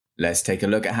Let's take a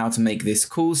look at how to make this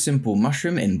cool, simple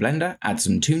mushroom in Blender, add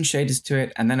some Toon shaders to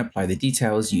it, and then apply the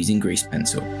details using Grease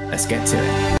Pencil. Let's get to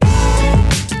it.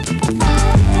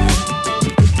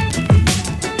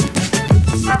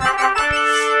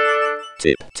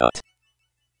 TipTut.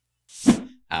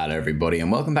 Hello everybody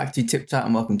and welcome back to TipTut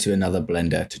and welcome to another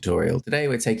Blender tutorial. Today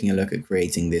we're taking a look at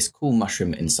creating this cool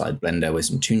mushroom inside Blender with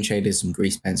some Toon shaders, some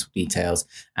Grease Pencil details,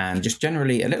 and just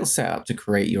generally a little setup to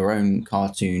create your own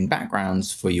cartoon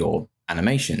backgrounds for your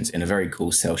animations in a very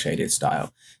cool cel shaded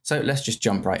style. So let's just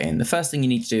jump right in. The first thing you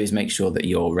need to do is make sure that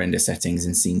your render settings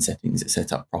and scene settings are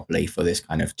set up properly for this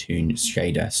kind of Toon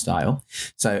shader style.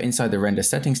 So inside the render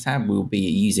settings tab, we'll be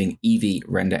using Eevee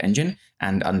render engine,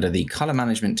 and under the color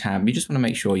management tab, you just want to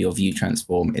make sure your view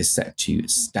transform is set to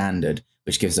standard,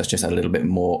 which gives us just a little bit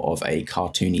more of a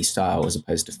cartoony style as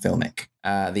opposed to filmic.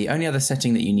 The only other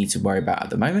setting that you need to worry about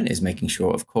at the moment is making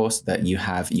sure, of course, that you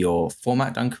have your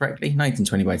format done correctly.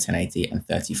 1920 by 1080 and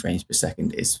 30 frames per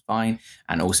second is fine.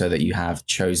 And also that you have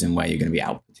chosen where you're going to be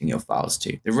outputting your files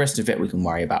to. The rest of it we can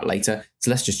worry about later.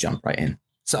 So let's just jump right in.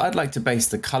 So I'd like to base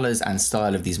the colors and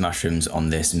style of these mushrooms on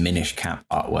this Minish Cap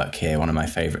artwork here, one of my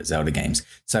favorite Zelda games.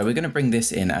 So we're going to bring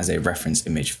this in as a reference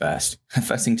image first.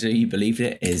 First thing to do, you believed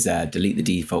it, is delete the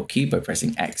default cube by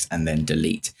pressing X and then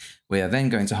delete. We are then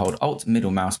going to hold Alt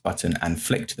middle mouse button and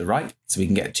flick to the right so we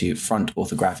can get to front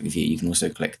orthographic view. You can also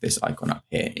click this icon up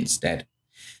here instead.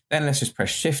 Then let's just press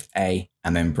Shift A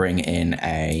and then bring in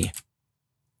a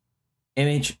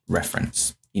image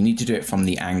reference. You need to do it from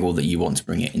the angle that you want to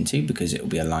bring it into because it will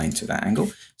be aligned to that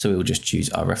angle. So we will just choose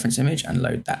our reference image and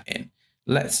load that in.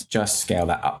 Let's just scale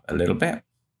that up a little bit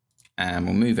and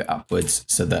we'll move it upwards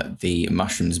so that the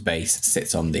mushroom's base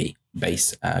sits on the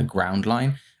base ground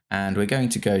line. And we're going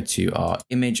to go to our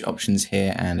image options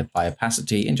here and apply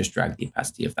opacity and just drag the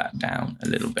opacity of that down a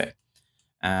little bit.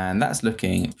 And that's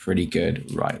looking pretty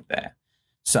good right there.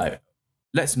 So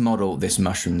let's model this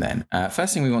mushroom then.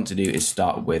 First thing we want to do is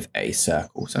start with a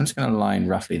circle. So I'm just going to line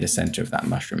roughly the center of that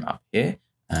mushroom up here,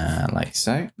 like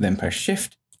so. Then press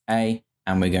Shift A,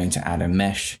 and we're going to add a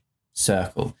mesh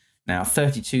circle. Now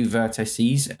 32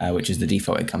 vertices, which is the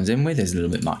default it comes in with, is a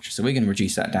little bit much. So we're going to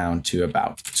reduce that down to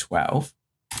about 12.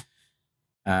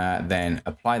 Then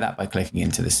apply that by clicking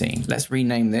into the scene. Let's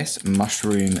rename this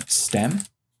mushroom stem,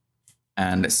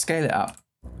 and let's scale it up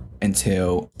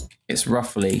until it's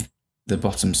roughly the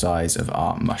bottom size of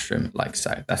our mushroom, like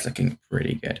so. That's looking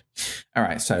pretty good. All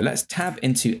right, so let's tab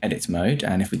into edit mode.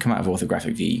 And if we come out of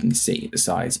orthographic view, you can see the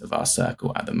size of our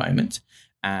circle at the moment.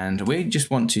 And we just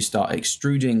want to start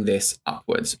extruding this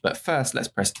upwards. But first, let's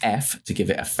press F to give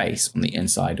it a face on the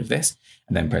inside of this,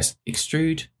 and then press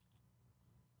extrude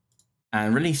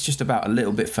and release just about a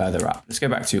little bit further up. Let's go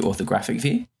back to orthographic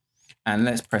view and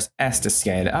let's press S to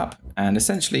scale it up. And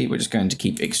essentially, we're just going to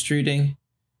keep extruding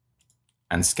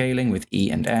and scaling with E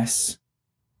and S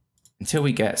until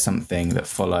we get something that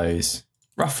follows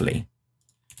roughly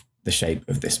the shape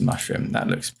of this mushroom. That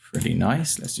looks pretty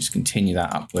nice. Let's just continue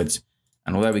that upwards.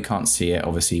 And although we can't see it,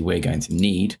 obviously we're going to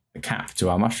need a cap to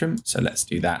our mushroom. So let's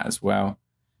do that as well.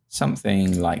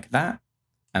 Something like that.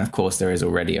 And of course there is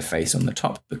already a face on the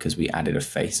top because we added a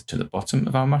face to the bottom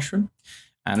of our mushroom.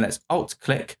 And let's Alt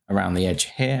click around the edge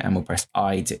here and we'll press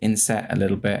I to inset a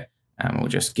little bit. And we'll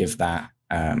just give that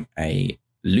a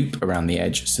loop around the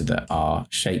edge so that our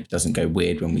shape doesn't go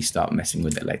weird when we start messing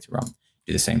with it later on.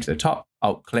 Do the same to the top,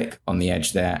 Alt click on the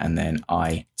edge there and then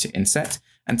I to inset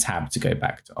and tab to go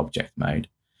back to object mode.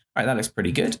 All right, that looks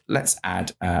pretty good. Let's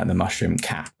add the mushroom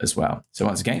cap as well. So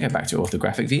once again, go back to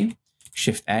orthographic view,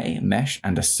 Shift A, mesh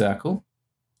and a circle.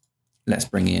 Let's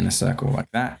bring in a circle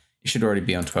like that. It should already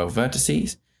be on 12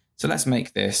 vertices. So let's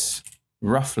make this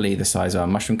roughly the size of our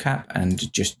mushroom cap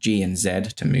and just G and Z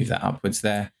to move that upwards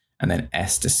there. And then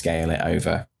S to scale it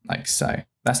over like so.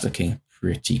 That's looking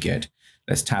pretty good.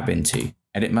 Let's tab into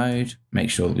edit mode, make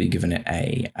sure that we've given it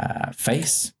a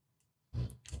face.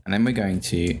 And then we're going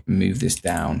to move this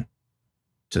down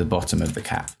to the bottom of the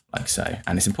cap like so.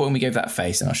 And it's important we gave that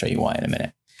face and I'll show you why in a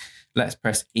minute. Let's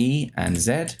press E and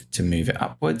Z to move it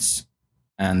upwards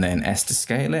and then S to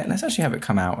scale it. Let's actually have it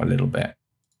come out a little bit.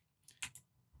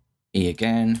 E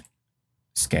again,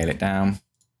 scale it down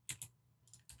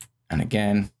and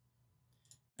again.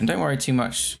 And don't worry too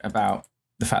much about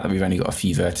the fact that we've only got a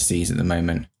few vertices at the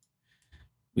moment.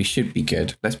 We should be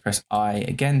good. Let's press I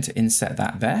again to inset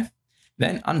that there.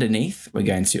 Then underneath, we're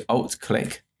going to Alt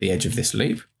click the edge of this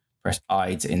loop, press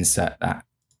I to insert that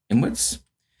inwards.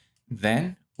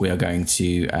 Then we are going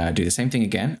to do the same thing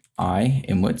again, I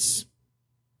inwards.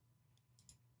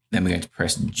 Then we're going to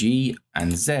press G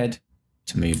and Z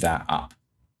to move that up.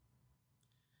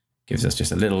 Gives us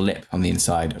just a little lip on the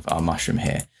inside of our mushroom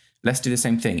here. Let's do the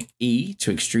same thing. E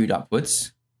to extrude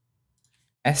upwards.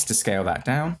 S to scale that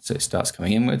down so it starts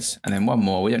coming inwards. And then one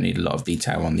more. We don't need a lot of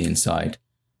detail on the inside.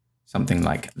 Something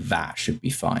like that should be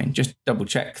fine. Just double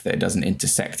check that it doesn't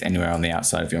intersect anywhere on the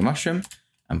outside of your mushroom.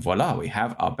 And voila, we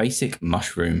have our basic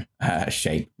mushroom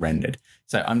shape rendered.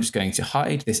 So I'm just going to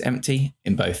hide this empty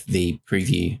in both the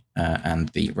preview and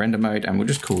the render mode. And we'll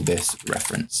just call this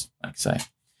reference like so.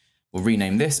 We'll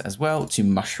rename this as well to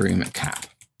mushroom cap.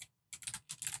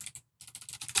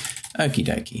 Okie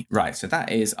dokie. Right, so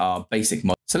that is our basic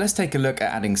model. So let's take a look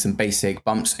at adding some basic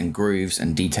bumps and grooves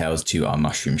and details to our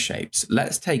mushroom shapes.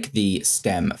 Let's take the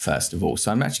stem first of all.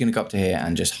 So I'm actually going to go up to here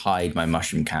and just hide my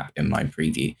mushroom cap in my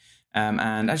preview.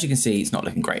 And as you can see, it's not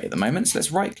looking great at the moment. So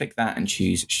let's right click that and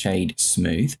choose Shade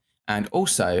Smooth. And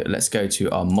also let's go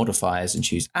to our modifiers and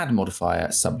choose Add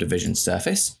Modifier Subdivision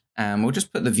Surface. And we'll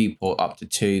just put the viewport up to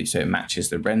 2 so it matches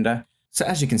the render. So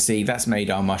as you can see, that's made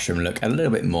our mushroom look a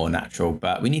little bit more natural,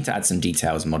 but we need to add some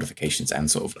details and modifications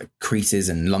and sort of like creases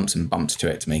and lumps and bumps to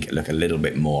it to make it look a little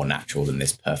bit more natural than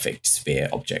this perfect sphere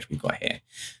object we've got here.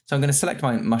 So I'm going to select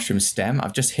my mushroom stem.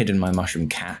 I've just hidden my mushroom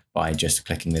cap by just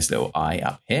clicking this little eye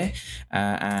up here.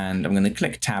 And I'm going to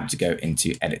click tab to go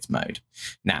into edit mode.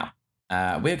 Now,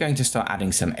 we're going to start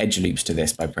adding some edge loops to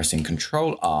this by pressing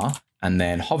Ctrl R and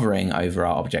then hovering over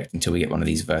our object until we get one of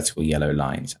these vertical yellow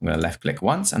lines. I'm going to left click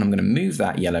once and I'm going to move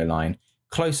that yellow line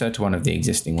closer to one of the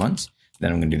existing ones.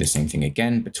 Then I'm going to do the same thing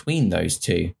again between those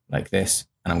two like this.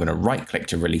 And I'm going to right click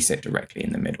to release it directly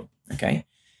in the middle. Okay.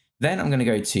 Then I'm going to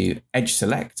go to edge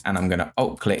select and I'm going to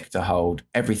alt click to hold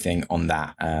everything on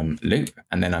that loop.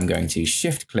 And then I'm going to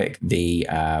shift click the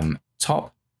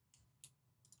top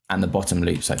and the bottom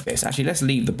loops like this. Actually, let's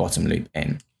leave the bottom loop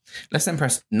in. Let's then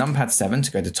press numpad 7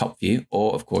 to go to top view,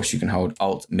 or of course you can hold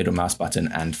Alt middle mouse button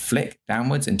and flick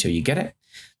downwards until you get it.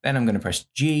 Then I'm going to press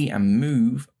G and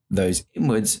move those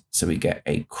inwards so we get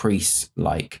a crease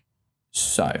like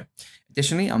so.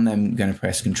 Additionally, I'm then going to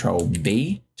press Ctrl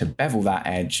B to bevel that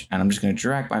edge, and I'm just going to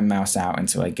drag my mouse out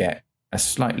until I get a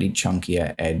slightly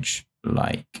chunkier edge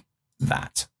like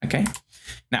that. Okay.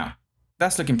 Now,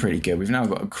 that's looking pretty good. We've now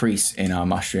got a crease in our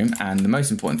mushroom. And the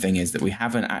most important thing is that we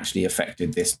haven't actually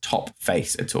affected this top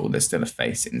face at all. There's still a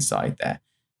face inside there.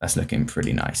 That's looking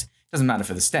pretty nice. Doesn't matter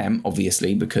for the stem,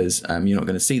 obviously, because you're not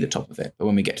going to see the top of it. But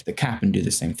when we get to the cap and do the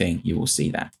same thing, you will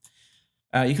see that.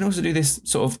 You can also do this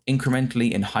sort of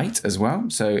incrementally in height as well.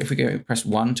 So if we go press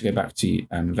 1 to go back to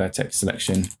vertex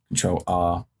selection, Ctrl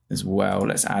R as well.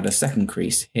 Let's add a second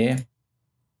crease here.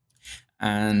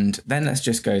 And then let's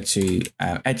just go to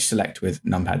edge select with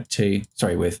numpad 2,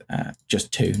 sorry, with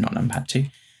just 2, not numpad 2.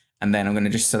 And then I'm going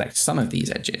to just select some of these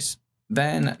edges.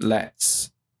 Then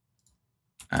let's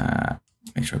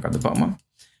make sure I grab the bottom one.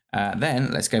 Then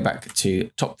let's go back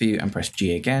to top view and press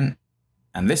G again.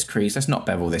 And this crease, let's not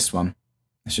bevel this one.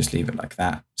 Let's just leave it like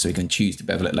that. So we can choose to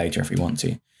bevel it later if we want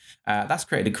to. That's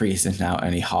created a crease that's now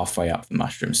only halfway up the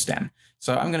mushroom stem.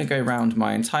 So I'm going to go around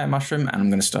my entire mushroom and I'm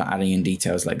going to start adding in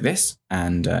details like this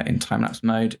and in time-lapse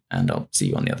mode, and I'll see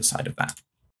you on the other side of that.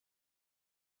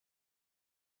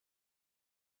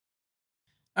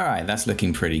 All right, that's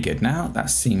looking pretty good now.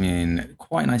 That's seeming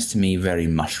quite nice to me, very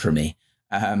mushroomy,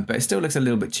 but it still looks a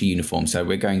little bit too uniform. So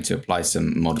we're going to apply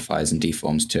some modifiers and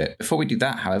deforms to it. Before we do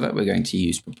that, however, we're going to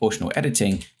use proportional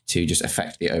editing to just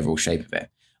affect the overall shape of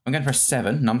it. I'm going to press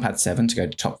 7, numpad 7 to go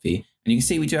to top view. And you can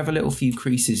see we do have a little few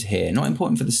creases here. Not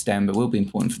important for the stem, but will be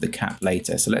important for the cap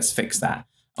later. So let's fix that.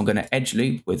 I'm going to edge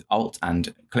loop with Alt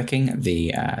and clicking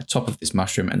the top of this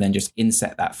mushroom and then just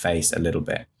inset that face a little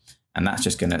bit. And that's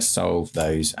just going to solve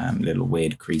those little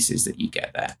weird creases that you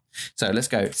get there. So let's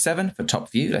go 7 for top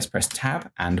view. Let's press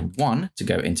tab and 1 to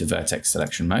go into vertex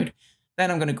selection mode. Then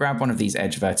I'm going to grab one of these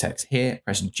edge vertex here,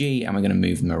 press G, and we're going to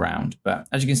move them around. But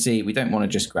as you can see, we don't want to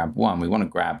just grab one. We want to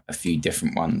grab a few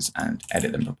different ones and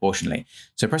edit them proportionally.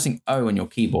 So pressing O on your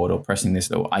keyboard or pressing this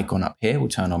little icon up here will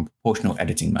turn on proportional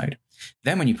editing mode.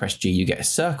 Then when you press G, you get a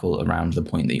circle around the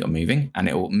point that you're moving, and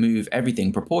it will move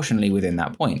everything proportionally within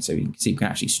that point. So you can see we can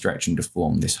actually stretch and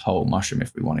deform this whole mushroom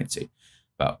if we wanted to.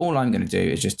 But all I'm going to do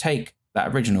is just take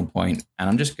that original point, and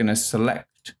I'm just going to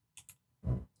select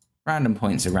random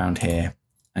points around here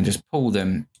and just pull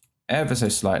them ever so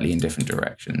slightly in different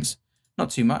directions.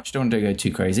 Not too much, don't want to go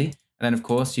too crazy. And then of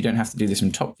course, you don't have to do this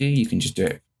from top view. You can just do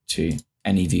it to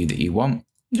any view that you want.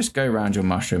 And just go around your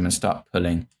mushroom and start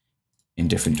pulling in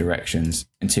different directions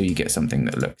until you get something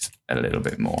that looks a little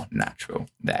bit more natural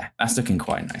there. That's looking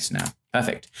quite nice now.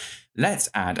 Perfect. Let's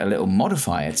add a little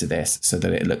modifier to this so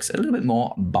that it looks a little bit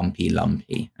more bumpy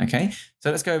lumpy. Okay, so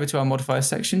let's go over to our modifier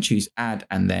section, choose add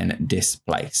and then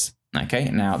displace. Okay,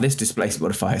 now this displace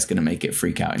modifier is going to make it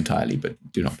freak out entirely, but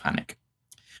do not panic.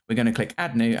 we're going to click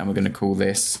add new and we're going to call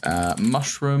this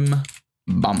mushroom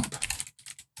bump.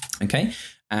 Okay,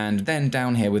 and then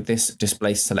down here with this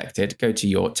display selected, go to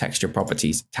your texture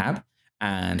properties tab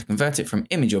and convert it from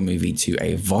image or movie to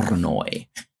a Voronoi.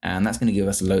 And that's going to give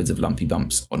us loads of lumpy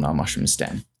bumps on our mushroom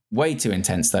stem. Way too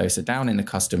intense though. So down in the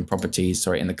custom properties,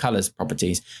 in the colors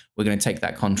properties, we're going to take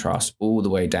that contrast all the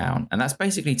way down. And that's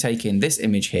basically taking this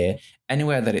image here.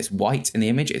 Anywhere that it's white in the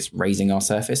image, it's raising our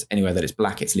surface. Anywhere that it's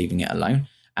black, it's leaving it alone.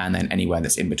 And then anywhere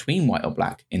that's in between white or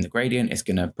black in the gradient, it's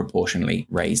going to proportionally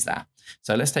raise that.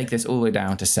 So let's take this all the way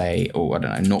down to say, I don't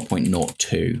know,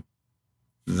 0.02.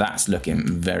 That's looking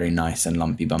very nice and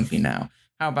lumpy bumpy now.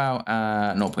 How about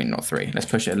 0.03? Let's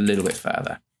push it a little bit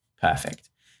further. Perfect.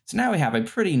 So now we have a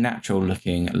pretty natural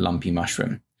looking lumpy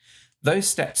mushroom. Those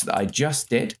steps that I just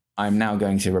did, I'm now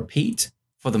going to repeat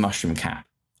for the mushroom cap.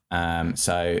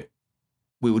 So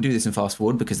we will do this in fast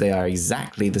forward because they are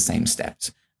exactly the same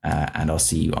steps. And I'll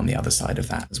see you on the other side of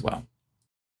that as well.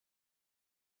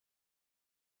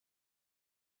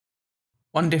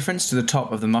 One difference to the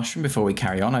top of the mushroom before we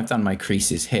carry on, I've done my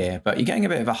creases here, but you're getting a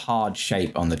bit of a hard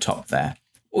shape on the top there.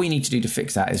 All you need to do to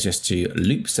fix that is just to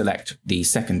loop select the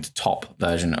second top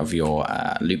version of your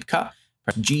loop cut,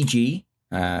 press GG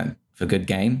for good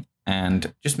game,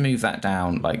 and just move that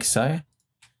down like so.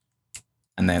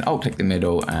 And then I'll click the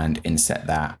middle and inset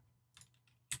that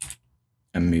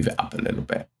and move it up a little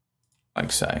bit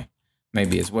like so.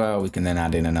 Maybe as well, we can then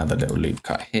add in another little loop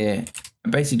cut here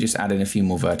and basically just add in a few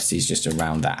more vertices just to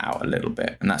round that out a little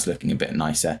bit. And that's looking a bit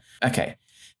nicer. Okay.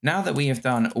 Now that we have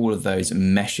done all of those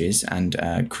meshes and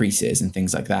creases and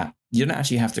things like that, you don't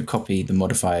actually have to copy the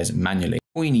modifiers manually.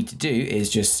 All you need to do is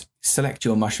just select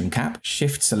your mushroom cap,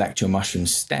 shift select your mushroom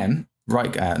stem,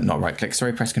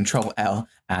 press Control L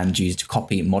and use to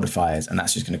copy modifiers. And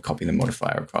that's just going to copy the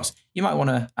modifier across. You might want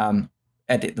to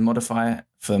edit the modifier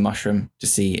for the mushroom to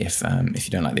see if you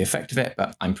don't like the effect of it,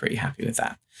 but I'm pretty happy with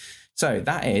that. So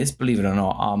that is, believe it or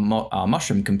not, our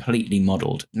mushroom completely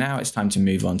modeled. Now it's time to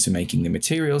move on to making the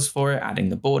materials for it, adding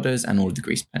the borders and all of the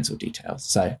grease pencil details.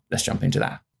 So let's jump into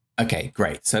that. Okay,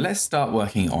 great. So let's start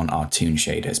working on our Toon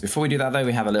shaders. Before we do that though,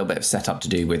 we have a little bit of setup to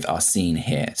do with our scene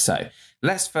here. So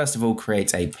let's first of all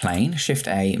create a plane, Shift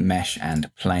A, Mesh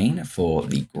and Plane for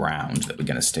the ground that we're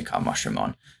going to stick our mushroom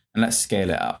on. And let's scale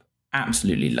it up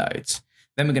absolutely loads.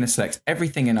 Then we're going to select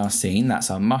everything in our scene.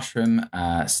 That's our mushroom,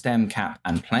 stem, cap,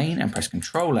 and plane, and press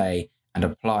Control A and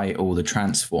apply all the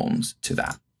transforms to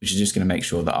that, which is just going to make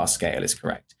sure that our scale is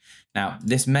correct. Now,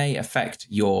 this may affect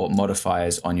your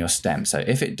modifiers on your stem. So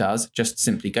if it does, just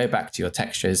simply go back to your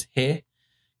textures here,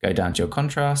 go down to your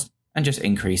contrast, and just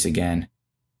increase again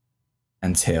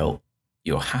until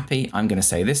you're happy. I'm going to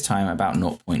say this time about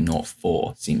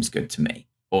 0.04 seems good to me.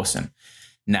 Awesome.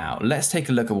 Now, let's take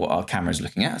a look at what our camera is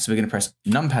looking at. So we're going to press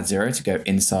numpad 0 to go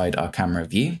inside our camera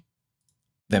view.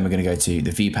 Then we're going to go to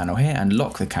the view panel here and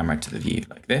lock the camera to the view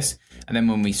like this. And then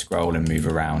when we scroll and move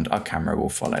around, our camera will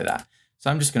follow that. So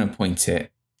I'm just going to point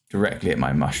it directly at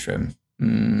my mushroom.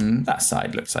 That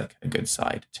side looks like a good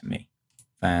side to me.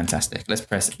 Fantastic. Let's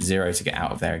press 0 to get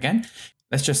out of there again.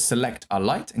 Let's just select our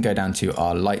light and go down to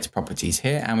our light properties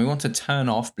here. And we want to turn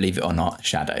off, believe it or not,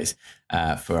 shadows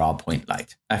for our point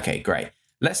light. Okay, great.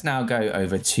 Let's now go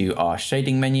over to our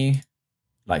shading menu,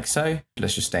 like so.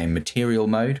 Let's just stay in material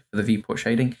mode for the viewport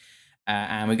shading.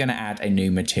 And we're going to add a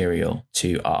new material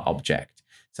to our object.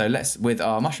 So let's, with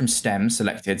our mushroom stem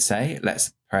selected,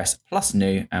 let's press plus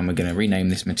new, and we're going to rename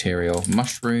this material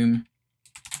mushroom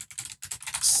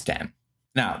stem.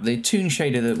 Now, the Toon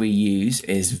shader that we use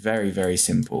is very, very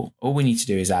simple. All we need to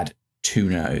do is add 2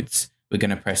 nodes. We're going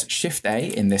to press Shift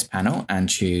A in this panel and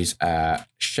choose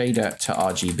shader to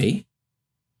RGB.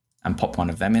 And pop one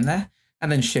of them in there,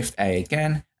 and then Shift A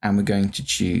again, and we're going to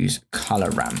choose color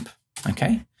ramp.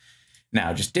 Okay.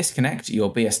 Now just disconnect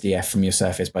your BSDF from your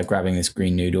surface by grabbing this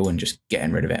green noodle and just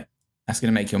getting rid of it. That's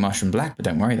going to make your mushroom black, but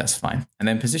don't worry, that's fine. And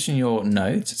then position your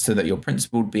nodes so that your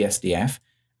principled BSDF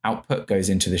output goes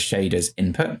into the shader's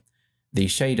input. The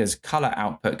shader's color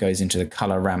output goes into the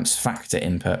color ramp's factor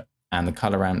input, and the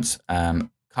color ramp's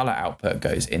color output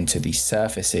goes into the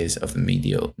surfaces of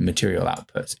the material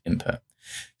output's input.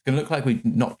 It's going to look like we've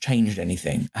not changed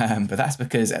anything, but that's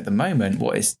because at the moment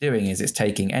what it's doing is it's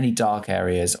taking any dark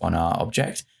areas on our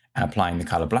object and applying the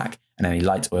color black, and any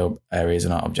light oil areas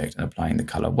on our object and applying the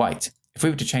color white. If we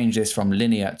were to change this from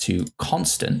linear to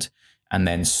constant and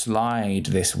then slide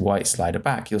this white slider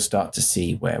back, you'll start to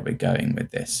see where we're going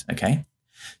with this, okay?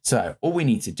 So all we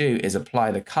need to do is apply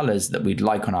the colors that we'd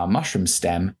like on our mushroom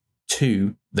stem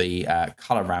to the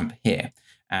color ramp here.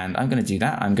 And I'm going to do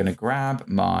that. I'm going to grab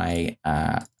my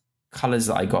colors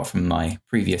that I got from my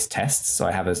previous tests. So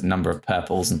I have a number of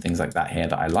purples and things like that here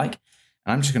that I like.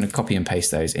 And I'm just going to copy and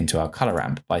paste those into our color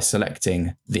ramp by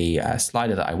selecting the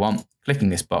slider that I want, clicking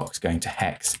this box, going to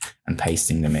hex and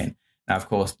pasting them in. Now, of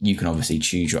course, you can obviously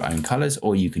choose your own colors,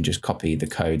 or you can just copy the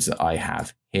codes that I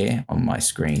have here on my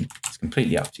screen. It's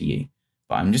completely up to you.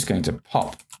 But I'm just going to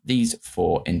pop these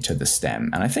 4 into the stem.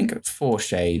 And I think 4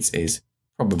 shades is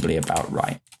probably about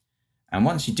right. And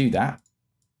once you do that,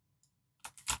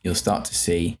 you'll start to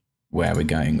see where we're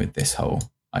going with this whole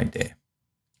idea.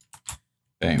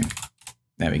 Boom.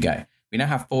 There we go. We now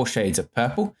have 4 shades of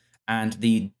purple, and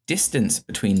the distance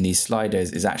between these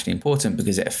sliders is actually important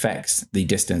because it affects the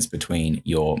distance between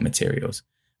your materials,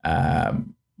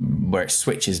 where it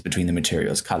switches between the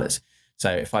materials colors. So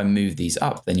if I move these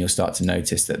up, then you'll start to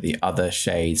notice that the other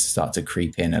shades start to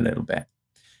creep in a little bit.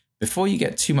 Before you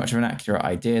get too much of an accurate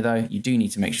idea though, you do need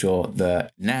to make sure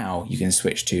that now you can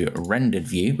switch to a rendered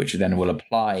view, which then will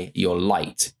apply your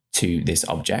light to this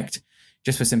object.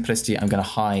 Just for simplicity, I'm going to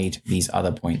hide these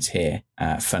other points here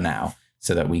for now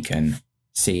so that we can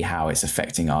see how it's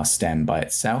affecting our stem by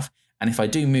itself. And if I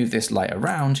do move this light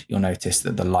around, you'll notice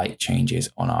that the light changes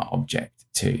on our object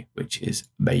too, which is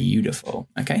beautiful.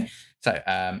 Okay, so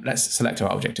let's select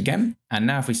our object again. And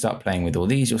now if we start playing with all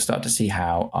these, you'll start to see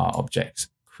how our objects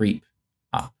creep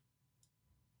up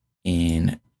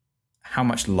in how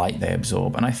much light they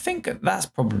absorb. And I think that's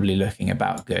probably looking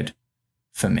about good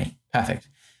for me. Perfect.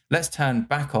 Let's turn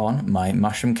back on my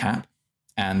mushroom cap,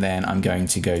 and then I'm going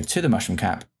to go to the mushroom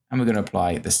cap and we're going to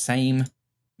apply the same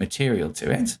material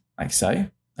to it, like so.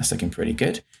 That's looking pretty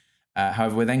good.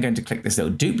 However, we're then going to click this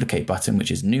little duplicate button,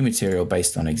 which is new material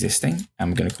based on existing. And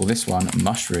we're going to call this one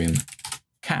mushroom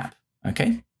cap.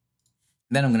 Okay.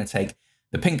 Then I'm going to take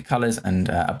the pink colors and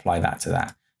apply that to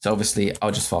that. So obviously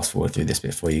I'll just fast forward through this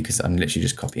bit for you because I'm literally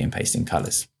just copying and pasting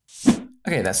colors.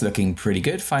 Okay, that's looking pretty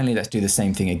good. Finally, let's do the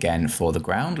same thing again for the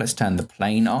ground. Let's turn the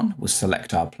plane on. We'll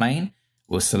select our plane.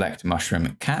 We'll select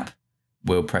mushroom cap.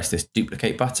 We'll press this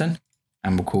duplicate button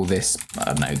and we'll call this, I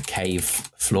don't know, cave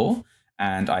floor.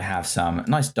 And I have some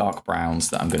nice dark browns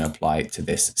that I'm going to apply to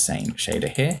this same shader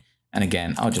here. And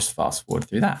again, I'll just fast forward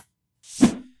through that.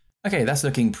 Okay, that's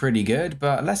looking pretty good,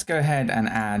 but let's go ahead and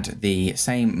add the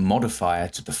same modifier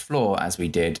to the floor as we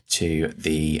did to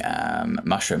the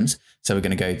mushrooms. So we're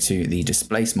going to go to the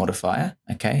displace modifier.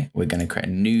 Okay, we're going to create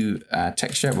a new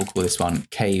texture. We'll call this one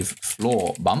cave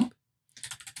floor bump.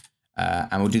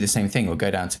 And we'll do the same thing. We'll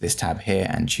go down to this tab here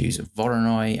and choose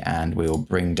Voronoi, and we'll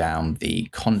bring down the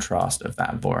contrast of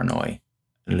that Voronoi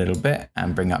a little bit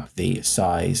and bring up the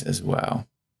size as well.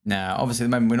 Now, obviously,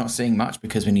 at the moment, we're not seeing much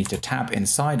because we need to tab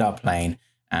inside our plane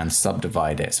and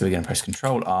subdivide it. So we're going to press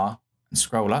Control-R and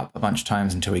scroll up a bunch of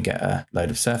times until we get a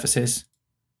load of surfaces.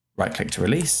 Right-click to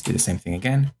release. Do the same thing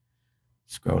again.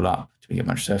 Scroll up until we get a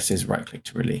bunch of surfaces. Right-click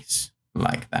to release,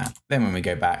 like that. Then when we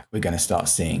go back, we're going to start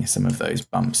seeing some of those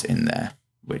bumps in there,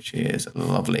 which is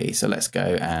lovely. So let's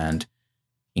go and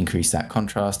increase that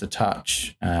contrast a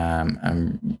touch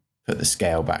and put the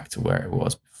scale back to where it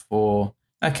was before.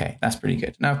 Okay, that's pretty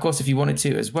good. Now, of course, if you wanted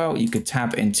to as well, you could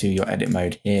tab into your edit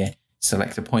mode here,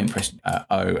 select a point, press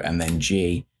O and then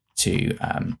G to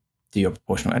do your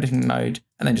proportional editing mode,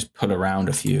 and then just pull around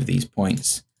a few of these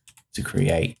points to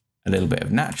create a little bit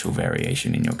of natural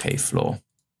variation in your cave floor.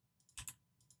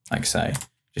 Like so,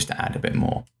 just to add a bit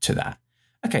more to that.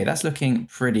 Okay, that's looking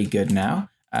pretty good now.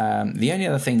 The only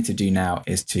other thing to do now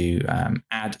is to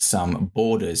add some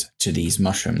borders to these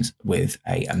mushrooms with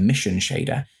a emission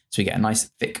shader. So we get a nice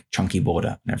thick chunky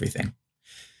border and everything.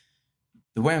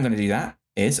 The way I'm going to do that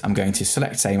is I'm going to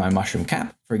select, say, my mushroom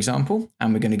cap, for example,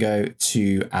 and we're going to go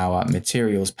to our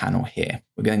materials panel here.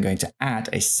 We're then going to add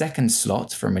a second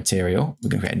slot for a material. We're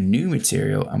going to create a new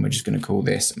material and we're just going to call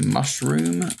this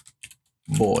mushroom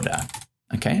border.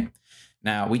 Okay.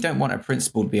 Now we don't want a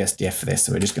principled BSDF for this,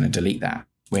 so we're just going to delete that.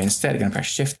 We're instead going to press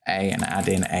Shift A and add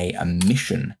in a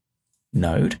emission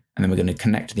node, and then we're going to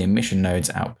connect the emission node's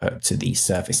output to the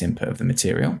surface input of the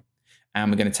material.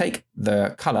 And we're going to take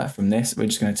the color from this. We're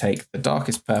just going to take the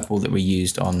darkest purple that we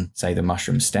used on, say, the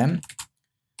mushroom stem,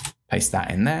 paste that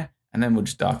in there, and then we'll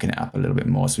just darken it up a little bit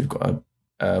more. So we've got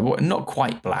a not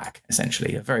quite black,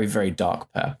 essentially, a very, very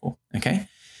dark purple. Okay,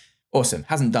 awesome.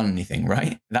 Hasn't done anything,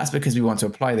 right? That's because we want to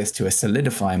apply this to a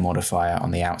solidify modifier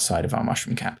on the outside of our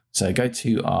mushroom cap. So go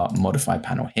to our modify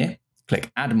panel here. Click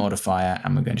Add Modifier,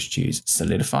 and we're going to choose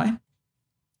Solidify.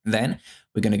 Then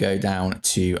we're going to go down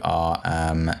to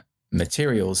our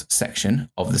Materials section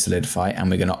of the Solidify,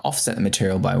 and we're going to offset the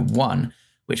material by 1,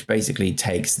 which basically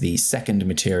takes the second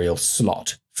material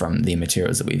slot from the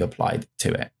materials that we've applied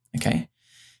to it. Okay.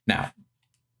 Now,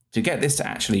 to get this to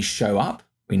actually show up,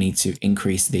 we need to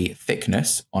increase the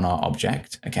thickness on our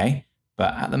object, okay?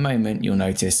 But at the moment, you'll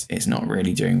notice it's not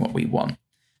really doing what we want.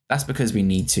 That's because we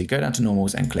need to go down to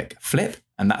normals and click flip,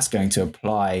 and that's going to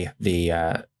apply the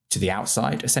to the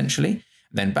outside essentially.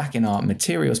 Then back in our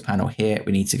materials panel here,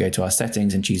 we need to go to our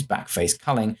settings and choose backface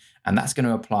culling, and that's going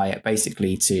to apply it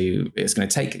basically to, it's going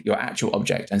to take your actual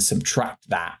object and subtract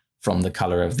that from the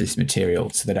color of this material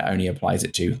so that it only applies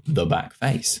it to the back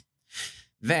face.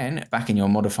 Then back in your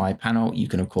modify panel, you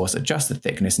can of course adjust the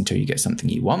thickness until you get something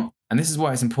you want. And this is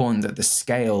why it's important that the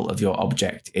scale of your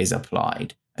object is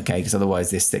applied, okay? Because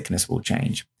otherwise this thickness will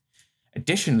change.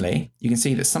 Additionally, you can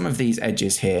see that some of these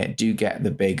edges here do get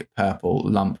the big purple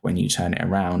lump when you turn it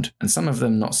around, and some of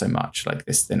them not so much, like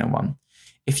this thinner one.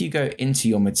 If you go into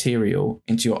your material,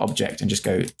 into your object, and just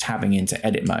go tabbing into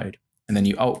edit mode, and then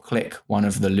you alt click one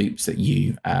of the loops that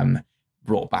you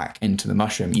brought back into the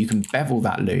mushroom, you can bevel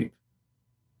that loop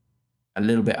a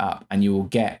little bit up and you will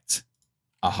get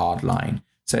a hard line.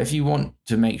 So if you want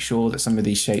to make sure that some of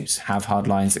these shapes have hard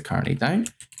lines that currently don't,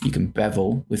 you can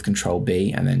bevel with Control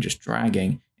B and then just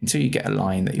dragging until you get a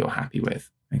line that you're happy with.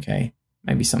 Okay,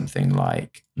 maybe something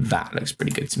like that looks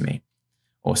pretty good to me.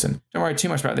 Awesome. Don't worry too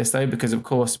much about this though, because of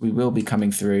course we will be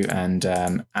coming through and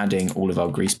adding all of our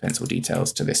grease pencil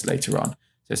details to this later on.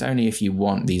 So it's only if you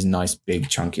want these nice big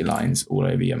chunky lines all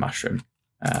over your mushroom.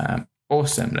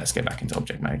 Awesome. Let's go back into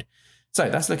object mode. So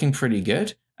that's looking pretty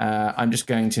good. I'm just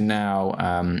going to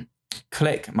now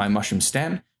click my mushroom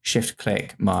stem, shift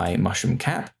click my mushroom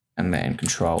cap, and then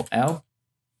Control L.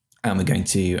 And we're going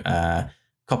to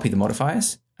copy the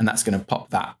modifiers, and that's going to pop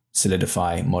that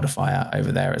solidify modifier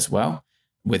over there as well,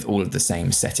 with all of the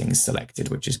same settings selected,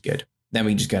 which is good. Then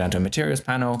we just go down to a materials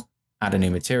panel, add a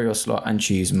new material slot, and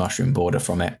choose mushroom border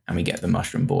from it, and we get the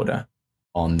mushroom border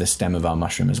on the stem of our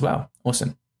mushroom as well.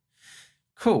 Awesome.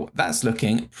 Cool, that's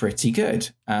looking pretty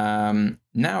good.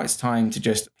 Now it's time to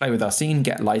just play with our scene,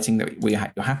 get lighting that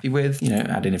you're happy with,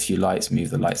 add in a few lights,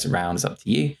 move the lights around, it's up to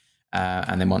you.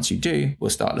 And then once you do, we'll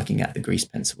start looking at the grease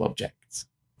pencil objects.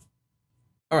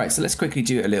 All right, so let's quickly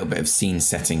do a little bit of scene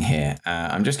setting here.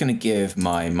 I'm just going to give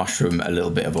my mushroom a little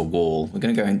bit of a wall. We're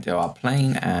going to go into our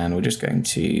plane and we're just going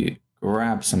to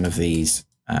grab some of these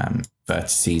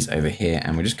vertices over here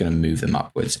and we're just going to move them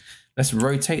upwards. Let's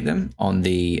rotate them on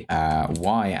the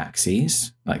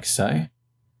y-axis, like so.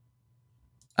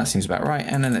 That seems about right.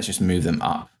 And then let's just move them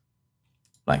up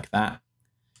like that.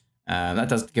 That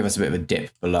does give us a bit of a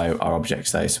dip below our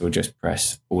objects though. So we'll just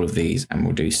press all of these and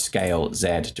we'll do Scale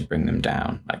Z to bring them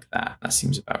down like that. That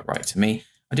seems about right to me.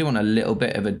 I do want a little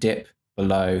bit of a dip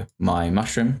below my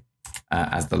mushroom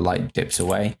as the light dips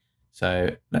away.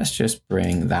 So let's just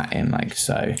bring that in like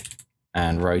so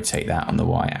and rotate that on the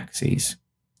y-axis.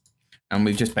 And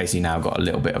we've just basically now got a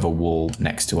little bit of a wall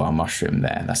next to our mushroom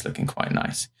there. That's looking quite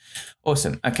nice.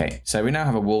 Awesome. Okay, so we now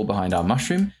have a wall behind our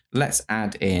mushroom. Let's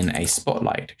add in a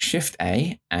spotlight. Shift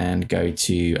A and go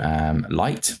to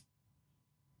Light,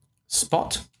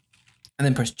 Spot, and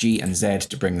then press G and Z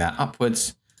to bring that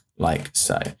upwards like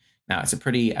so. Now it's a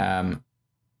pretty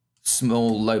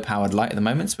small, low-powered light at the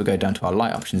moment. So we'll go down to our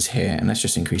light options here and let's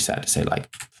just increase that to say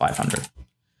like 500.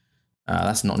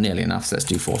 That's not nearly enough, so let's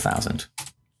do 4,000.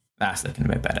 That's looking a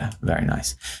bit better. Very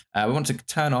nice. We want to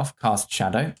turn off cast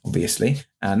shadow, obviously,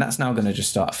 and that's now going to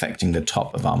just start affecting the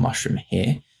top of our mushroom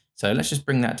here. So let's just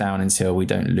bring that down until we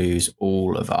don't lose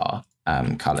all of our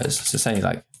colors. So say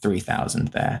like 3,000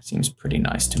 there. Seems pretty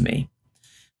nice to me.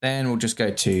 Then we'll just go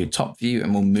to top view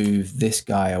and we'll move this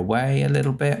guy away a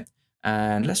little bit.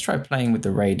 And let's try playing with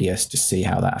the radius to see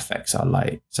how that affects our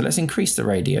light. So let's increase the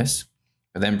radius,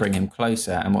 but then bring him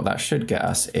closer. And what that should get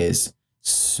us is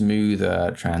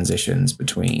smoother transitions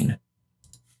between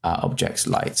our object's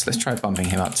lights. Let's try bumping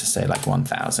him up to say like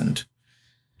 1,000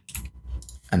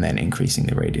 and then increasing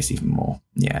the radius even more.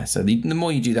 Yeah, so the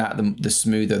more you do that, the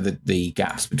smoother the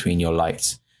gaps between your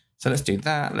lights. So let's do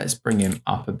that. Let's bring him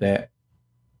up a bit.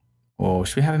 Or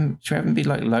should we have him be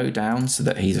like low down so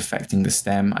that he's affecting the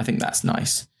stem? I think that's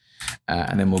nice.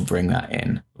 And then we'll bring that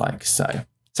in like so.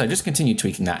 So just continue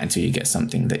tweaking that until you get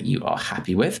something that you are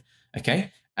happy with.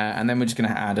 Okay. And then we're just going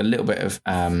to add a little bit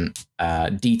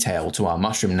of detail to our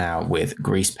mushroom now with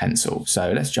grease pencil.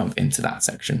 So let's jump into that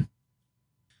section.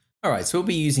 All right, so we'll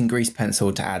be using grease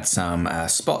pencil to add some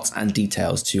spots and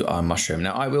details to our mushroom.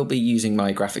 Now I will be using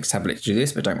my graphics tablet to do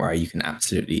this, but don't worry, you can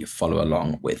absolutely follow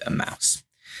along with a mouse.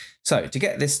 So to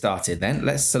get this started then,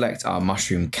 let's select our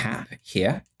mushroom cap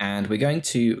here, and we're going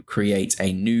to create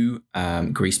a new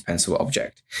grease pencil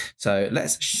object. So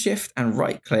let's shift and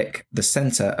right click the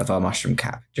center of our mushroom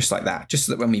cap, just like that, just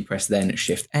so that when we press then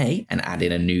shift A and add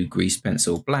in a new grease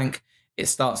pencil blank, it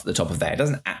starts at the top of there. It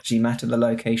doesn't actually matter the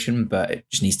location, but it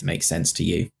just needs to make sense to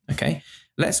you. Okay,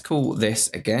 let's call this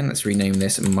again. Let's rename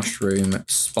this mushroom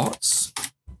spots.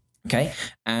 Okay,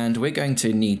 and we're going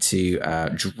to need to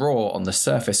draw on the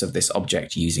surface of this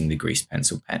object using the grease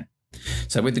pencil pen.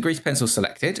 So with the grease pencil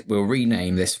selected, we'll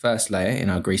rename this first layer in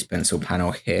our grease pencil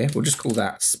panel here. We'll just call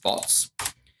that spots.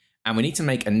 And we need to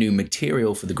make a new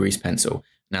material for the grease pencil.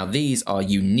 Now these are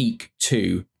unique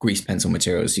to grease pencil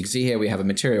materials. You can see here we have a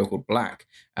material called black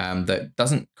that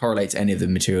doesn't correlate to any of the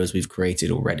materials we've created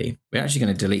already. We're actually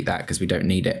going to delete that because we don't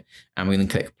need it. And we're going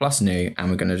to click plus new, and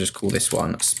we're going to just call this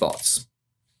one spots.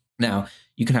 Now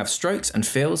you can have strokes and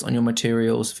fills on your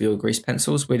materials for your grease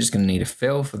pencils. We're just going to need a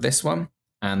fill for this one.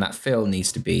 And that fill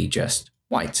needs to be just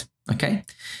white, okay?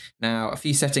 Now, a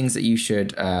few settings that you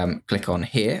should click on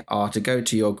here are to go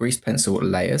to your grease pencil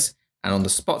layers, and on the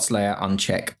spots layer,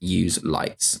 uncheck use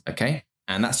lights, okay?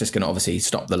 And that's just gonna obviously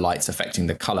stop the lights affecting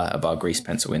the color of our grease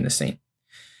pencil in the scene.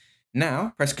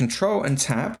 Now, press Control and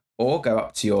Tab, or go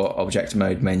up to your object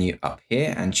mode menu up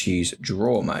here and choose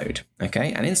draw mode,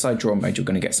 okay? And inside draw mode, you're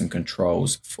gonna get some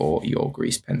controls for your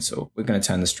grease pencil. We're gonna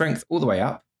turn the strength all the way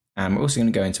up. And we're also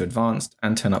going to go into advanced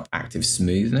and turn up active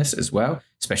smoothness as well,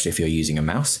 especially if you're using a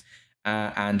mouse.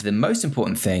 And the most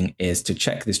important thing is to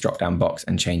check this drop-down box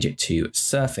and change it to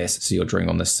surface. So you're drawing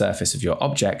on the surface of your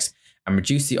objects, and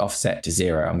reduce the offset to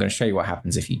 0. I'm going to show you what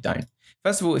happens if you don't.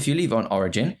 First of all, if you leave on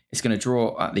origin, it's going to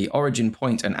draw at the origin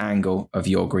point and angle of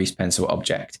your grease pencil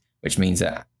object, which means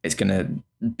that it's going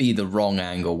to be the wrong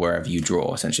angle wherever you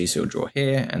draw, essentially. So you'll draw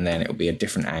here, and then it'll be a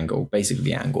different angle, basically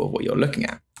the angle of what you're looking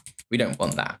at. We don't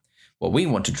want that. What we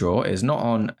want to draw is not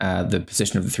on the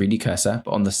position of the 3D cursor,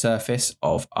 but on the surface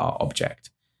of our object.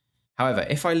 However,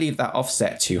 if I leave that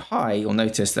offset too high, you'll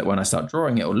notice that when I start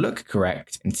drawing, it will look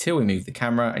correct until we move the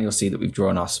camera, and you'll see that we've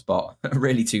drawn our spot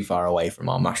really too far away from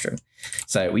our mushroom.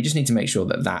 So we just need to make sure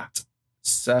that that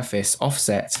surface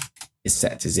offset is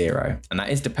set to 0. And that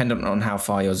is dependent on how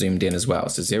far you're zoomed in as well.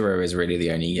 So 0 is really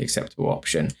the only acceptable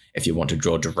option if you want to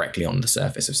draw directly on the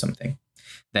surface of something.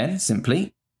 Then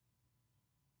simply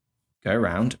go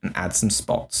around and add some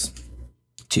spots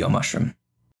to your mushroom.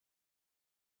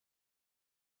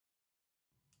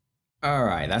 All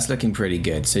right, that's looking pretty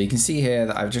good. So you can see here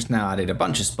that I've just now added a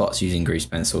bunch of spots using grease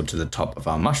pencil to the top of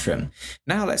our mushroom.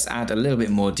 Now let's add a little bit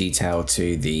more detail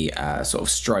to the sort of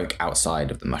stroke outside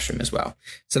of the mushroom as well.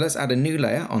 So let's add a new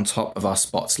layer on top of our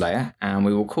spots layer, and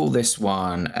we will call this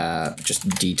one just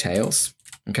details,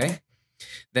 okay?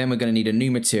 Then we're going to need a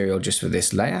new material just for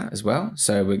this layer as well.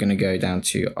 So we're going to go down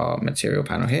to our material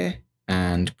panel here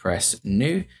and press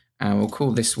new, and we'll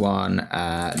call this one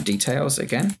details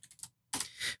again.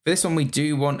 For this one, we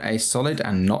do want a solid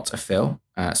and not a fill.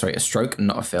 Sorry, a stroke and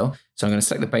not a fill. So I'm going to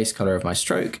select the base color of my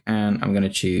stroke, and I'm going to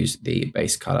choose the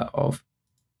base color of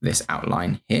this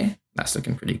outline here. That's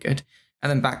looking pretty good. And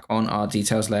then back on our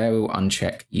details layer, we will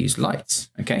uncheck use lights.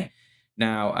 Okay.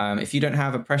 Now, if you don't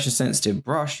have a pressure sensitive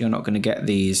brush, you're not going to get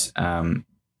these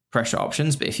pressure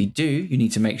options. But if you do, you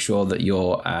need to make sure that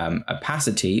your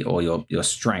opacity or your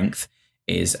strength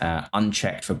is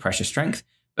unchecked for pressure strength.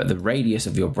 But the radius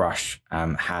of your brush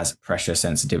has pressure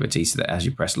sensitivity, so that as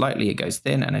you press lightly, it goes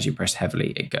thin, and as you press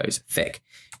heavily, it goes thick.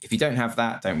 If you don't have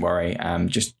that, don't worry.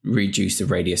 Just reduce the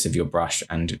radius of your brush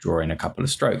and draw in a couple of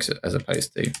strokes as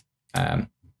opposed to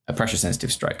a pressure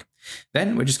sensitive stroke.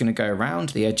 Then we're just going to go around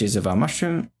the edges of our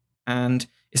mushroom, and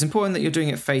it's important that you're doing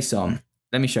it face on.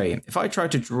 Let me show you. If I try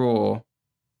to draw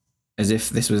as if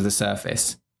this was the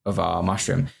surface of our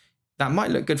mushroom, that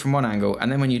might look good from one angle,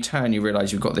 and then when you turn, you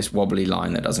realize you've got this wobbly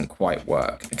line that doesn't quite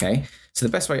work, okay? So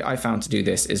the best way I found to do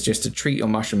this is just to treat your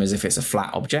mushroom as if it's a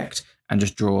flat object and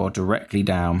just draw directly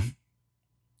down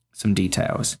some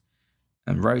details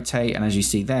and rotate, and as you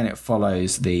see then, it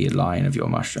follows the line of your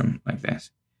mushroom like this.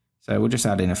 So we'll just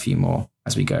add in a few more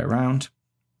as we go around.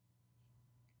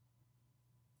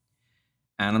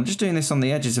 And I'm just doing this on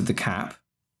the edges of the cap,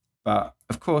 but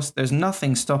of course, there's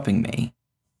nothing stopping me,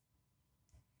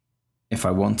 if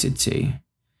I wanted to,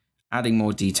 adding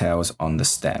more details on the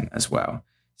stem as well.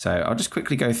 So I'll just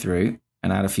quickly go through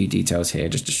and add a few details here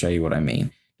just to show you what I mean.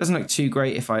 It doesn't look too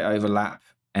great if I overlap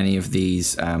any of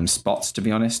these spots, to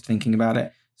be honest, thinking about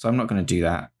it. So I'm not going to do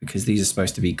that because these are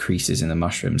supposed to be creases in the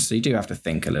mushrooms. So you do have to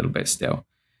think a little bit still.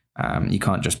 You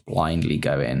can't just blindly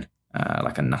go in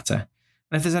like a nutter.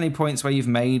 And if there's any points where you've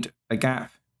made a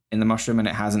gap in the mushroom and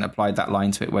it hasn't applied that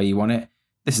line to it where you want it,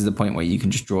 this is the point where you can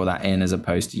just draw that in as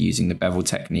opposed to using the bevel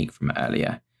technique from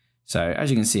earlier. So as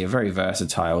you can see, a very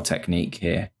versatile technique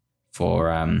here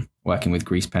for working with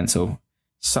grease pencil.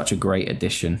 Such a great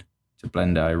addition to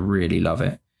Blender. I really love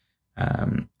it.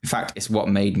 In fact, it's what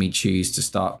made me choose to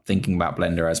start thinking about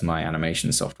Blender as my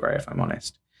animation software, if I'm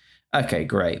honest. Okay,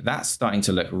 great. That's starting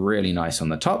to look really nice on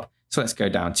the top. So let's go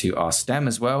down to our stem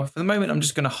as well. For the moment, I'm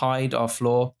just going to hide our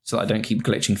floor so that I don't keep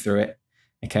glitching through it.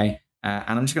 Okay,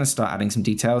 and I'm just going to start adding some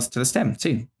details to the stem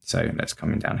too. So let's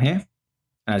come in down here.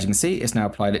 And as you can see, it's now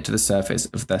applied it to the surface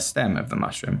of the stem of the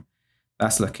mushroom.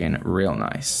 That's looking real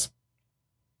nice.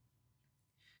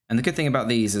 And the good thing about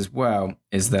these as well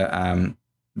is that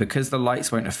because the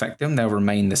lights won't affect them, they'll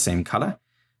remain the same color.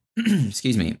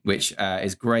 Excuse me, which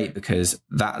is great because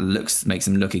that makes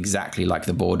them look exactly like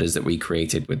the borders that we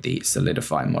created with the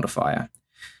solidify modifier.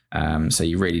 So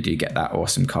you really do get that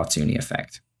awesome cartoony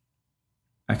effect.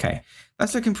 Okay,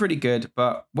 that's looking pretty good,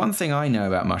 but one thing I know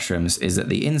about mushrooms is that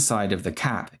the inside of the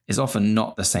cap is often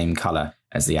not the same color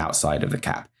as the outside of the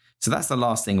cap. So that's the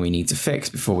last thing we need to fix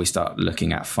before we start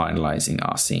looking at finalizing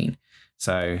our scene.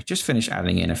 So just finish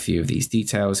adding in a few of these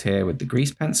details here with the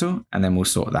grease pencil, and then we'll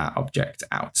sort that object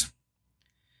out.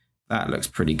 That looks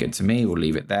pretty good to me. We'll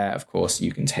leave it there. Of course,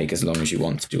 you can take as long as you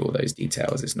want to do all those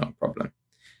details. It's not a problem.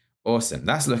 Awesome.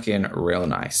 That's looking real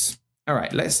nice. All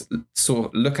right, let's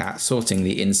look at sorting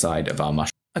the inside of our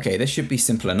mushroom. Okay, this should be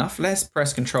simple enough. Let's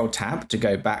press Control Tab to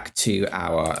go back to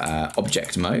our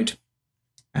object mode.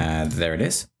 There it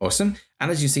is. Awesome. And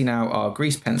as you see now, our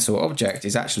grease pencil object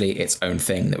is actually its own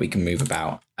thing that we can move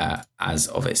about as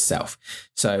of itself.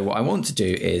 So what I want to do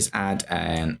is add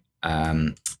an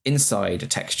inside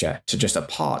texture to just a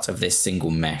part of this single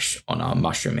mesh on our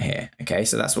mushroom here. Okay,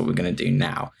 so that's what we're going to do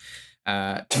now.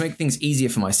 To make things easier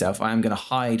for myself, I am going to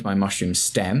hide my mushroom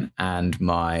stem and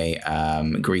my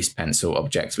grease pencil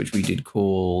objects, which we did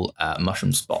call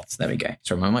mushroom spots. There we go.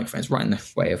 Sorry, my microphone's right in the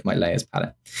way of my layers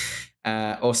palette.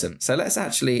 Awesome. So let's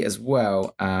actually as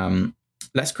well,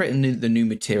 let's create the new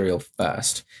material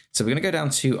first. So we're going to go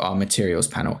down to our materials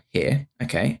panel here.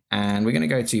 Okay. And we're going to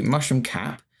go to mushroom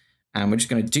cap, and we're just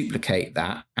going to duplicate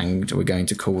that. And we're going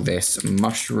to call this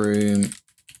mushroom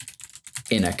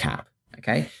inner cap.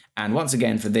 Okay. And once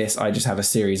again, for this, I just have a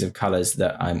series of colors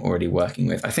that I'm already working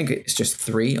with. I think it's just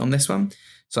 3 on this one.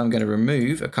 So I'm going to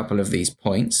remove a couple of these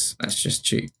points. Let's just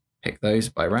pick those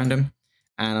by random.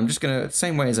 And I'm just going to,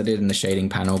 same way as I did in the shading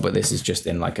panel, but this is just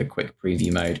in like a quick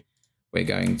preview mode. We're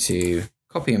going to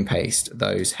copy and paste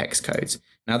those hex codes.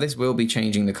 Now this will be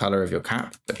changing the color of your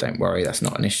cap, but don't worry, that's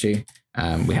not an issue.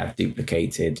 We have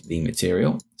duplicated the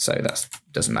material, so that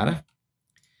doesn't matter.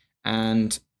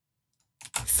 And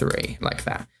 3, like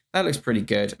that. That looks pretty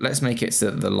good. Let's make it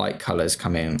so that the light colors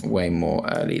come in way more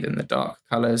early than the dark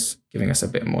colors, giving us a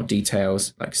bit more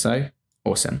details, like so.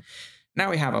 Awesome. Now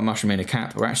we have our mushroom inner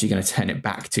cap. We're actually going to turn it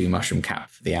back to mushroom cap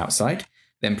for the outside.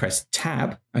 Then press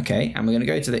Tab, okay, and we're going to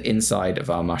go to the inside of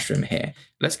our mushroom here.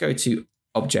 Let's go to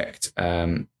object,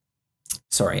 I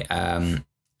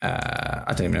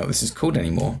don't even know what this is called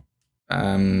anymore.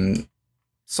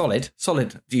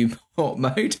 Solid viewport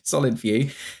mode, solid view.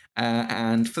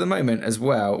 And for the moment as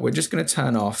well, we're just going to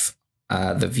turn off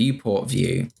the viewport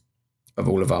view of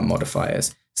all of our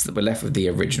modifiers so that we're left with the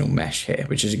original mesh here,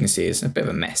 which as you can see is a bit of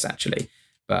a mess actually,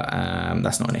 but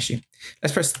that's not an issue.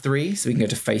 Let's press 3 so we can go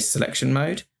to face selection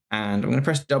mode, and I'm going to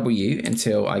press W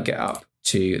until I get up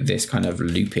to this kind of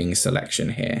looping selection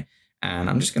here. And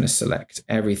I'm just going to select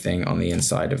everything on the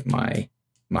inside of my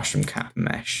mushroom cap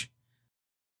mesh.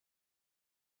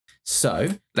 So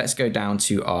let's go down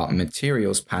to our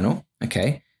materials panel.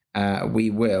 Okay, we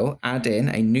will add in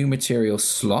a new material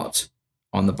slot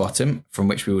on the bottom from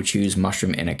which we will choose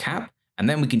mushroom inner cap. And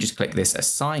then we can just click this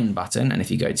assign button. And if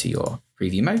you go to your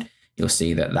preview mode, you'll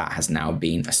see that that has now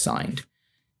been assigned.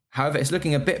 However, it's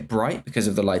looking a bit bright because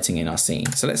of the lighting in our scene.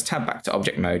 So let's tab back to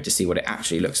object mode to see what it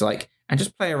actually looks like and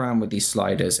just play around with these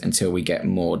sliders until we get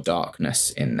more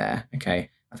darkness in there. Okay,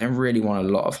 I don't really want a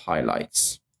lot of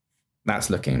highlights. That's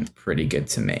looking pretty good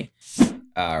to me.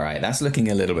 All right, that's looking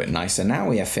a little bit nicer. Now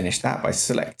we have finished that by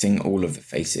selecting all of the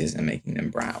faces and making them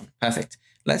brown. Perfect.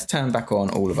 Let's turn back on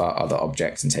all of our other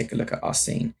objects and take a look at our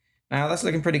scene. Now that's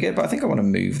looking pretty good, but I think I want to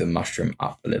move the mushroom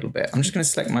up a little bit. I'm just going to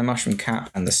select my mushroom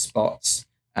cap and the spots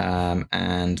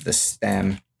and the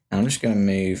stem. And I'm just going to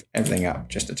move everything up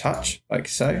just a touch, like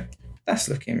so. That's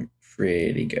looking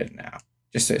pretty good now,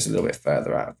 just so it's a little bit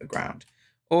further out of the ground.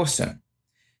 Awesome.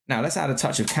 Now let's add a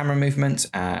touch of camera movement.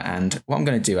 And what I'm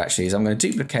going to do actually is I'm going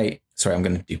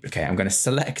to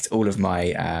select all of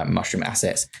my mushroom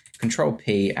assets, Control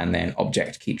P, and then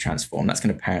Object Keep Transform. That's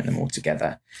going to parent them all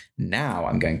together. Now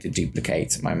I'm going to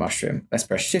duplicate my mushroom. Let's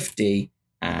press Shift D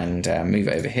and move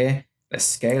it over here. Let's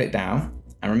scale it down.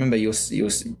 And remember, as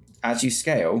you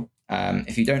scale,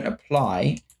 if you don't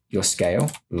apply your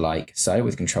scale like so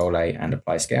with Control A and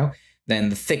apply scale, then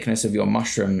the thickness of your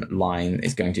mushroom line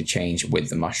is going to change with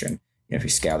the mushroom. You know, if we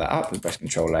scale that up, we press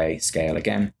Control A, scale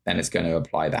again, then it's going to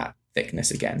apply that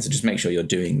thickness again. So just make sure you're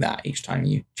doing that each time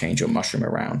you change your mushroom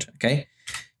around, okay?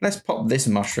 Let's pop this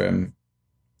mushroom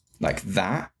like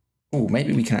that. Oh,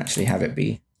 maybe we can actually have it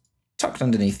be tucked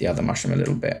underneath the other mushroom a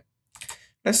little bit.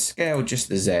 Let's scale just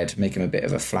the Z, make him a bit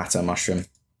of a flatter mushroom.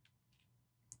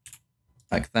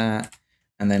 Like that.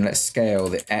 And then let's scale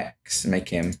the X, make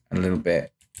him a little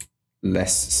bit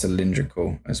less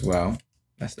cylindrical as well.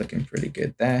 That's looking pretty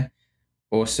good there.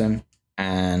 Awesome.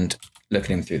 And look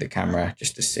at him through the camera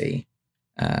just to see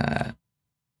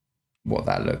what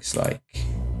that looks like.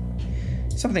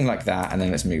 Something like that. And then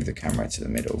let's move the camera to the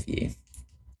middle view.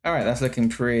 All right, that's looking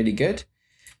pretty good.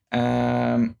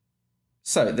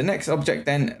 So the next object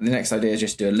then, the next idea is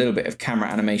just do a little bit of camera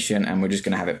animation, and we're just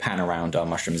going to have it pan around our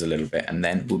mushrooms a little bit, and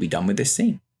then we'll be done with this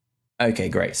scene. Okay,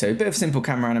 great. So a bit of simple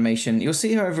camera animation. You'll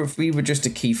see, however, if we were just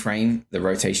to keyframe the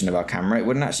rotation of our camera, it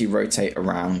wouldn't actually rotate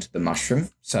around the mushroom.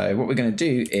 So what we're going to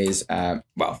do is,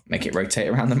 well, make it rotate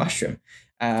around the mushroom.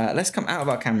 Let's come out of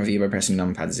our camera view by pressing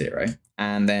numpad 0.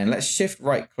 And then let's shift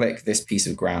right click this piece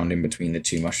of ground in between the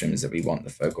two mushrooms that we want the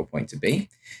focal point to be.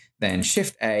 Then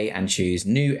Shift A and choose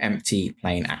New Empty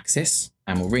Plane Axis.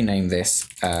 And we'll rename this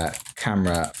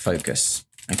Camera Focus.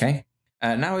 Okay.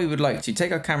 Now we would like to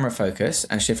take our camera focus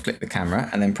and shift click the camera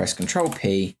and then press Control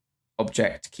P,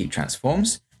 Object, Keep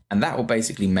Transforms. And that will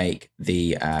basically make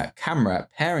the camera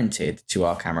parented to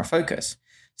our camera focus.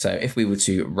 So if we were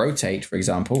to rotate, for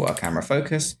example, our camera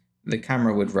focus, the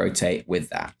camera would rotate with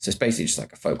that. So it's basically just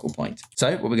like a focal point.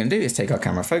 So what we're going to do is take our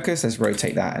camera focus, let's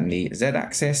rotate that in the Z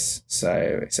axis.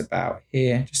 So it's about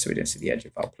here, just so we don't see the edge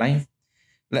of our plane.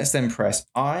 Let's then press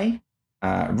I,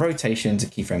 rotation to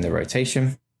keyframe the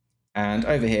rotation. And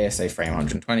over here, say frame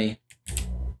 120,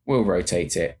 we'll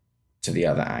rotate it to the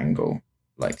other angle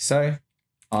like so.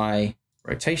 I,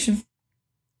 rotation.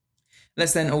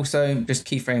 Let's then also just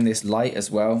keyframe this light as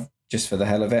well, just for the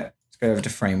hell of it. Let's go over to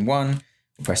frame 1,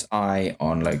 we'll press I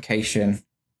on location,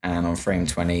 and on frame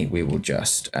 20, we will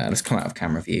just, let's come out of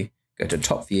camera view, go to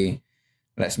top view.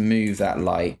 Let's move that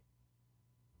light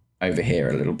over here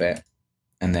a little bit,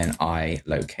 and then I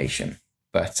location.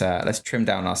 But let's trim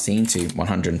down our scene to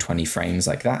 120 frames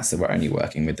like that, so we're only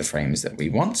working with the frames that we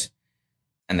want.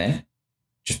 And then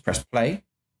just press play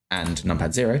and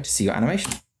numpad 0 to see your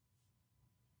animation.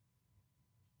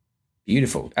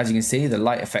 Beautiful. As you can see, the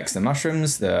light affects the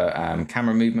mushrooms, the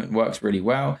camera movement works really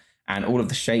well, and all of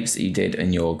the shapes that you did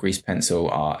in your grease pencil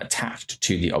are attached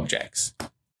to the objects.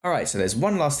 All right, so there's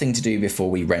one last thing to do before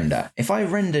we render. If I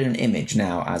render an image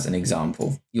now as an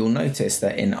example, you'll notice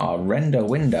that in our render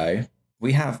window,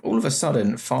 we have all of a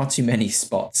sudden far too many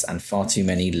spots and far too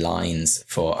many lines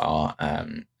for our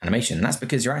animation. And that's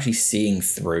because you're actually seeing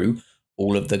through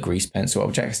all of the grease pencil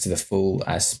objects to the full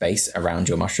space around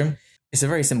your mushroom. It's a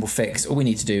very simple fix. All we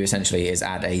need to do essentially is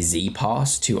add a Z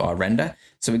pass to our render.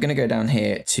 So we're going to go down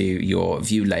here to your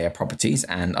view layer properties,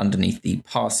 and underneath the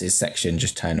passes section,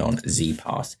 just turn on Z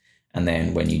pass. And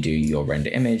then when you do your render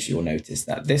image, you'll notice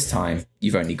that this time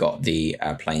you've only got the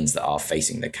planes that are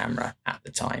facing the camera at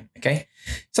the time. Okay,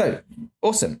 so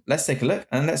awesome. Let's take a look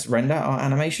and let's render our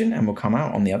animation, and we'll come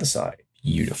out on the other side.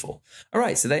 Beautiful. All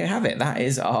right, so there you have it. That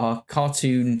is our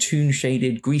cartoon Toon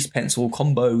shaded grease pencil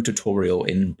combo tutorial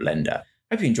in Blender.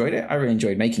 Hope you enjoyed it. I really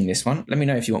enjoyed making this one. Let me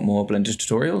know if you want more Blender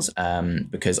tutorials,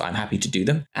 because I'm happy to do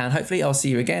them. And hopefully I'll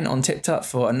see you again on TipTut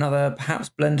for another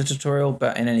perhaps Blender tutorial.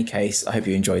 But in any case, I hope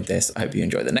you enjoyed this. I hope you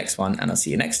enjoy the next one, and I'll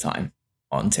see you next time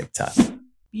on TipTut.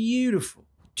 Beautiful.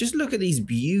 Just look at these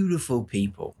beautiful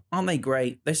people. Aren't they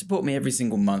great? They support me every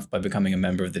single month by becoming a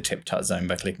member of the TipTut Zone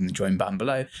by clicking the join button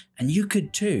below. And you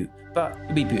could too, but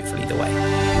it'd be beautiful either way.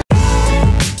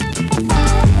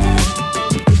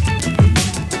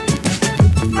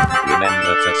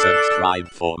 Remember to subscribe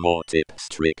for more tips,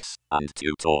 tricks, and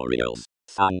tutorials.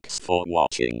 Thanks for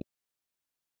watching.